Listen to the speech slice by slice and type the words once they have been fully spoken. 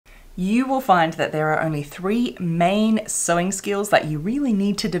you will find that there are only 3 main sewing skills that you really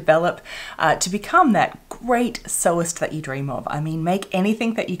need to develop to become that great sewist that you dream of. I mean, make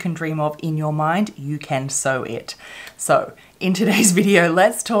anything that you can dream of in your mind, you can sew it. So in today's video,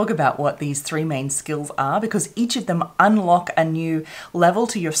 let's talk about what these 3 main skills are, because each of them unlock a new level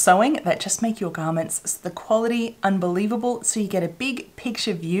to your sewing that just make your garments, the quality, unbelievable, so you get a big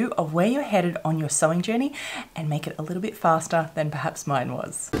picture view of where you're headed on your sewing journey and make it a little bit faster than perhaps mine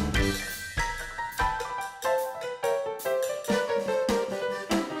was.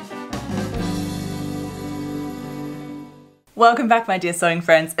 Welcome back, my dear sewing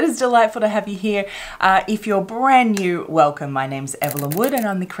friends. It is delightful to have you here. If you're brand new, welcome. My name's Evelyn Wood and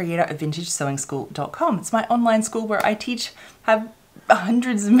I'm the creator of VintageSewingSchool.com. It's my online school where I have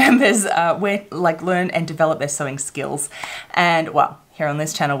hundreds of members learn and develop their sewing skills. And well, here on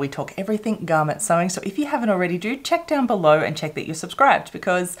this channel we talk everything garment sewing. So if you haven't already, do check down below and check that you're subscribed,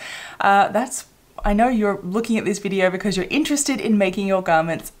 because I know you're looking at this video because you're interested in making your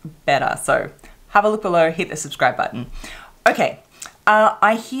garments better. So have a look below, hit the subscribe button. Okay,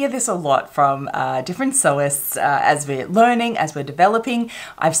 I hear this a lot from different sewists as we're learning, as we're developing.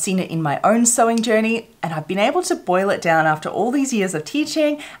 I've seen it in my own sewing journey, and I've been able to boil it down after all these years of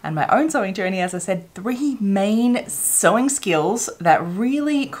teaching and my own sewing journey, as I said, 3 main sewing skills that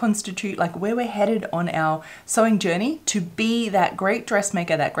really constitute like where we're headed on our sewing journey to be that great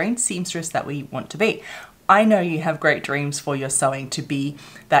dressmaker, that great seamstress that we want to be. I know you have great dreams for your sewing to be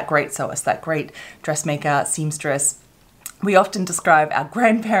that great sewist, that great dressmaker, seamstress. We often describe our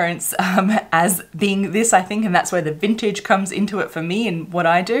grandparents as being this, I think, and that's where the vintage comes into it for me and what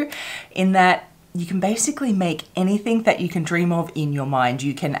I do, in that you can basically make anything that you can dream of in your mind.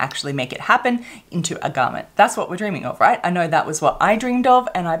 You can actually make it happen into a garment. That's what we're dreaming of, right? I know that was what I dreamed of,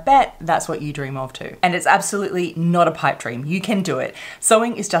 and I bet that's what you dream of too. And it's absolutely not a pipe dream. You can do it.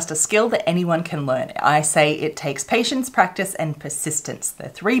 Sewing is just a skill that anyone can learn. I say it takes patience, practice, and persistence. The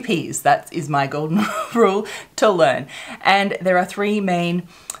 3 Ps. That is my golden rule to learn. And there are 3 main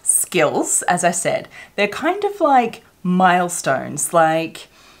skills, as I said. They're kind of like milestones,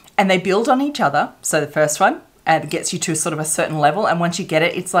 and they build on each other. So the first one gets you to sort of a certain level, and once you get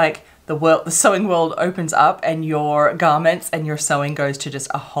it, it's like the sewing world opens up and your garments and your sewing goes to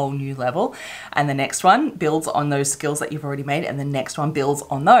just a whole new level. And the next one builds on those skills that you've already made, and the next one builds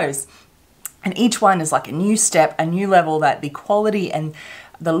on those. And each one is like a new step, a new level that the quality and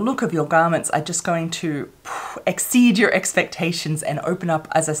the look of your garments are just going to exceed your expectations and open up,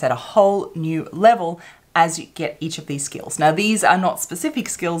 as I said, a whole new level as you get each of these skills. Now, these are not specific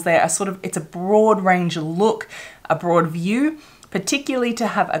skills. They are it's a broad range look, a broad view, particularly to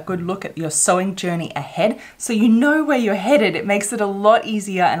have a good look at your sewing journey ahead. So you know where you're headed. It makes it a lot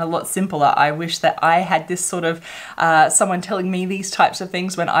easier and a lot simpler. I wish that I had this sort of someone telling me these types of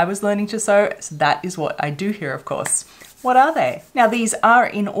things when I was learning to sew. So that is what I do here, of course. What are they? Now, these are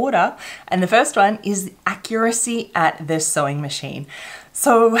in order, and the first one is accuracy at the sewing machine.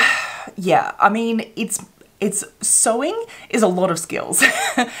 So yeah, I mean, it's sewing is a lot of skills.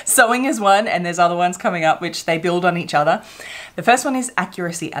 Sewing is one, and there's other ones coming up which they build on each other. The first one is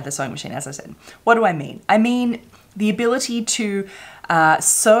accuracy at the sewing machine, as I said. What do I mean? I mean the ability to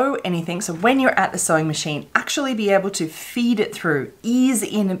sew anything. So when you're at the sewing machine, actually be able to feed it through, ease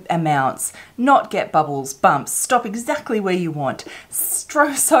in amounts, not get bubbles, bumps, stop exactly where you want,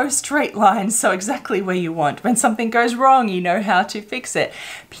 sew straight lines, sew exactly where you want. When something goes wrong, you know how to fix it.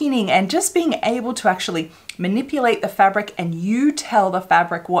 Pinning, and just being able to actually manipulate the fabric and you tell the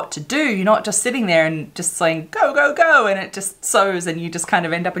fabric what to do. You're not just sitting there and just saying, go, go, go, and it just sews and you just kind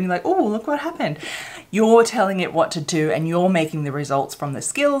of end up and you're like, oh, look what happened. You're telling it what to do and you're making the results from the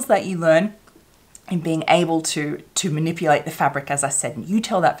skills that you learn in being able to manipulate the fabric, as I said, and you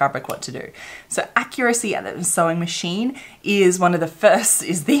tell that fabric what to do. So accuracy at the sewing machine is the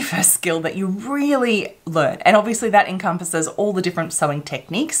first skill that you really learn. And obviously that encompasses all the different sewing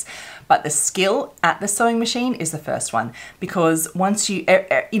techniques, but the skill at the sewing machine is the first one, because once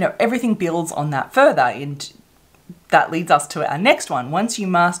everything builds on that further, and that leads us to our next one. Once you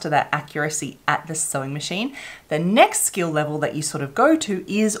master that accuracy at the sewing machine, the next skill level that you sort of go to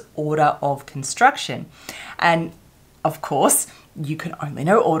is order of construction. And of course, you can only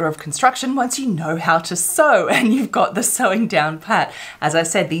know order of construction once you know how to sew and you've got the sewing down pat. As I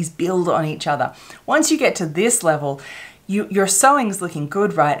said, these build on each other. Once you get to this level, your sewing's looking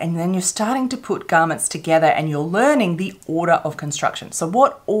good, right? And then you're starting to put garments together and you're learning the order of construction. So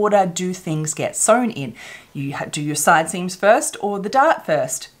what order do things get sewn in? You do your side seams first or the dart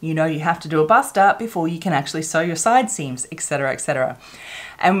first. You know you have to do a bust dart before you can actually sew your side seams, etc., etc.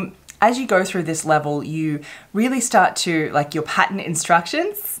 And as you go through this level, you really start to, like your pattern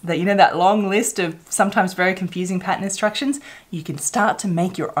instructions, that you know, that long list of sometimes very confusing pattern instructions, you can start to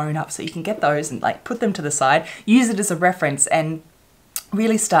make your own up. So you can get those and like put them to the side, use it as a reference, and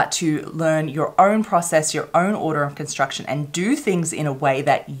really start to learn your own process, your own order of construction, and do things in a way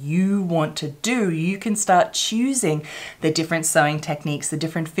that you want to do. You can start choosing the different sewing techniques, the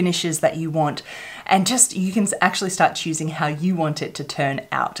different finishes that you want, and just you can actually start choosing how you want it to turn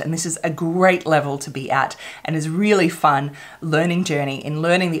out. And this is a great level to be at, and is really fun learning journey in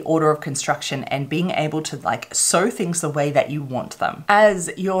learning the order of construction and being able to like sew things the way that you want them.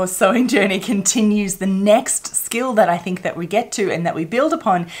 As your sewing journey continues, the next skill that I think that we get to and that we build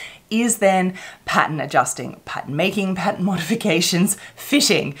upon is then pattern adjusting, pattern making, pattern modifications,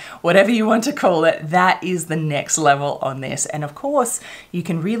 fitting, whatever you want to call it. That is the next level on this. And of course, you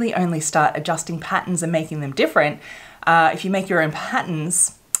can really only start adjusting patterns and making them different if you make your own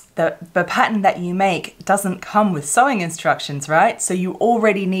patterns. The pattern that you make doesn't come with sewing instructions, right? So you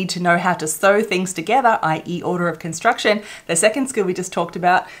already need to know how to sew things together, i.e. order of construction. The second skill we just talked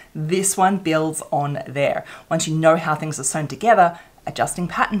about, this one builds on there. Once you know how things are sewn together, adjusting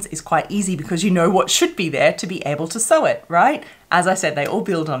patterns is quite easy because you know what should be there to be able to sew it, right? As I said, they all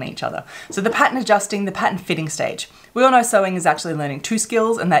build on each other. So the pattern adjusting, the pattern fitting stage. We all know sewing is actually learning two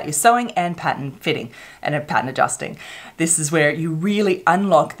skills, and that is sewing and pattern fitting and pattern adjusting. This is where you really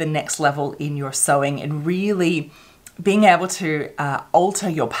unlock the next level in your sewing and really being able to alter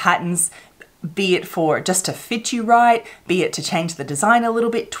your patterns, be it for just to fit you right, be it to change the design a little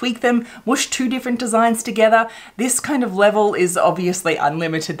bit, tweak them, mush two different designs together. This kind of level is obviously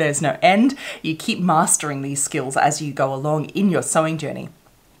unlimited. There's no end. You keep mastering these skills as you go along in your sewing journey.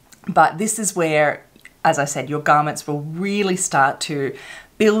 But this is where, as I said, your garments will really start to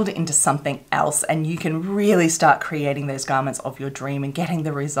build into something else, and you can really start creating those garments of your dream and getting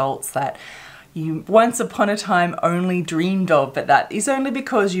the results that you once upon a time only dreamed of, but that is only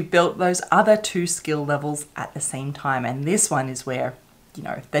because you built those other two skill levels at the same time. And this one is where, you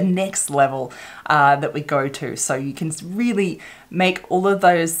know, the next level that we go to. So you can really make all of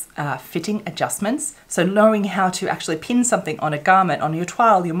those fitting adjustments. So knowing how to actually pin something on a garment, on your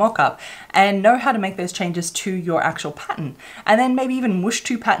toile, your mock-up, and know how to make those changes to your actual pattern. And then maybe even mush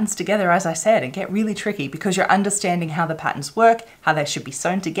two patterns together, as I said, and get really tricky because you're understanding how the patterns work, how they should be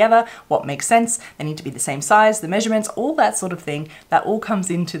sewn together, what makes sense. They need to be the same size, the measurements, all that sort of thing. That all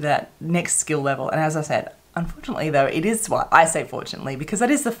comes into that next skill level. And as I said, unfortunately though, it is, well, I say fortunately, because that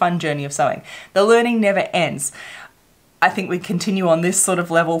is the fun journey of sewing. The learning never ends. I think we continue on this sort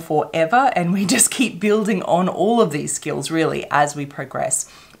of level forever, and we just keep building on all of these skills really as we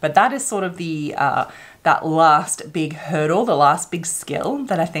progress. But that is sort of the that last big hurdle, the last big skill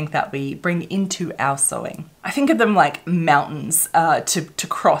that I think that we bring into our sewing. I think of them like mountains to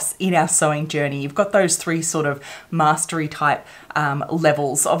cross in our sewing journey. You've got those three sort of mastery type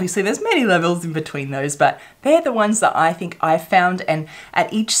levels. Obviously there's many levels in between those, but they're the ones that I think I found, and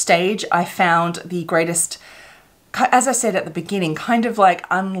at each stage I found the greatest, as I said at the beginning, kind of like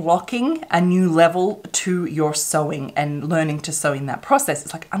unlocking a new level to your sewing and learning to sew in that process.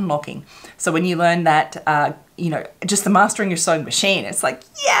 It's like unlocking. So when you learn that, you know, just the mastering your sewing machine, it's like,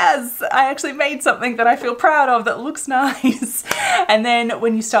 yes, I actually made something that I feel proud of that looks nice. And then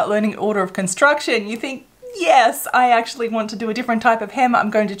when you start learning order of construction, you think, yes, I actually want to do a different type of hem. I'm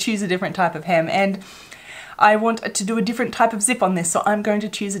going to choose a different type of hem. And I want to do a different type of zip on this, so I'm going to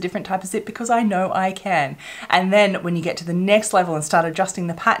choose a different type of zip because I know I can. And then when you get to the next level and start adjusting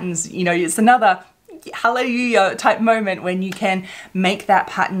the patterns, you know, it's another hallelujah type moment when you can make that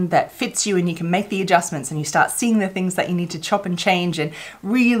pattern that fits you, and you can make the adjustments, and you start seeing the things that you need to chop and change and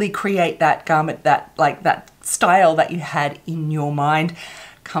really create that garment, that like that style that you had in your mind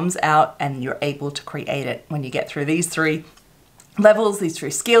comes out, and you're able to create it when you get through these three levels, these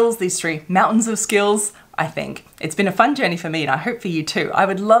three skills, these three mountains of skills. I think it's been a fun journey for me, and I hope for you too. I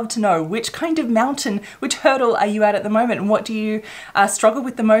would love to know which kind of mountain, which hurdle are you at the moment, and what do you struggle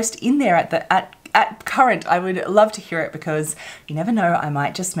with the most in there at current. I would love to hear it, because you never know, I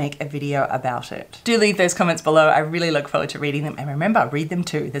might just make a video about it. Do leave those comments below. I really look forward to reading them, and remember, read them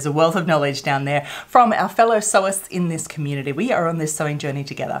too. There's a wealth of knowledge down there from our fellow sewists in this community. We are on this sewing journey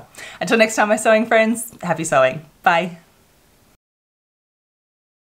together. Until next time, my sewing friends, happy sewing. Bye.